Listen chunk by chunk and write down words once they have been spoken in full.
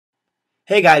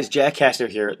Hey guys, Jack Castor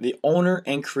here, the owner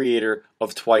and creator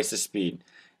of Twice the Speed.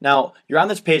 Now, you're on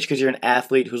this page because you're an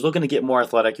athlete who's looking to get more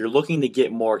athletic, you're looking to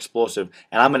get more explosive,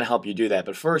 and I'm going to help you do that.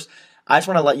 But first, I just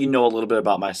want to let you know a little bit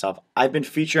about myself. I've been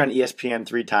featured on ESPN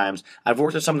 3 times. I've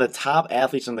worked with some of the top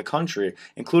athletes in the country,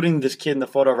 including this kid in the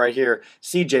photo right here,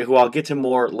 CJ, who I'll get to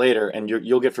more later, and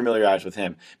you'll get familiarized with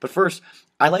him. But first,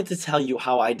 I'd like to tell you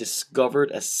how I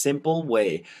discovered a simple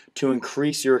way to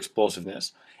increase your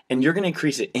explosiveness. And you're going to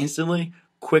increase it instantly,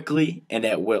 quickly, and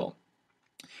at will.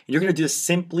 And you're going to do this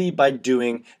simply by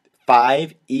doing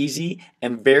 5 easy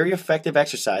and very effective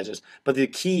exercises. But the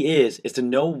key is to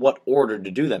know what order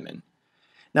to do them in.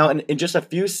 Now, in just a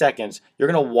few seconds, you're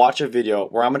going to watch a video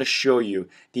where I'm going to show you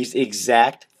these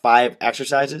exact 5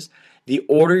 exercises, the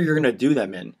order you're going to do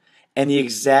them in, and the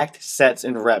exact sets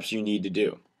and reps you need to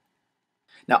do.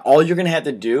 Now, all you're going to have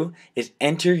to do is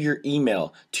enter your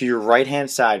email to your right-hand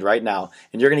side right now,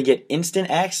 and you're going to get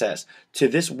instant access to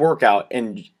this workout.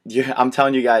 And I'm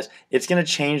telling you guys, it's going to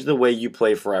change the way you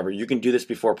play forever. You can do this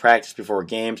before practice, before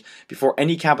games, before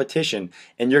any competition,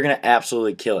 and you're going to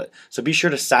absolutely kill it. So be sure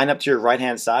to sign up to your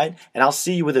right-hand side, and I'll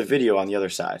see you with a video on the other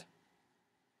side.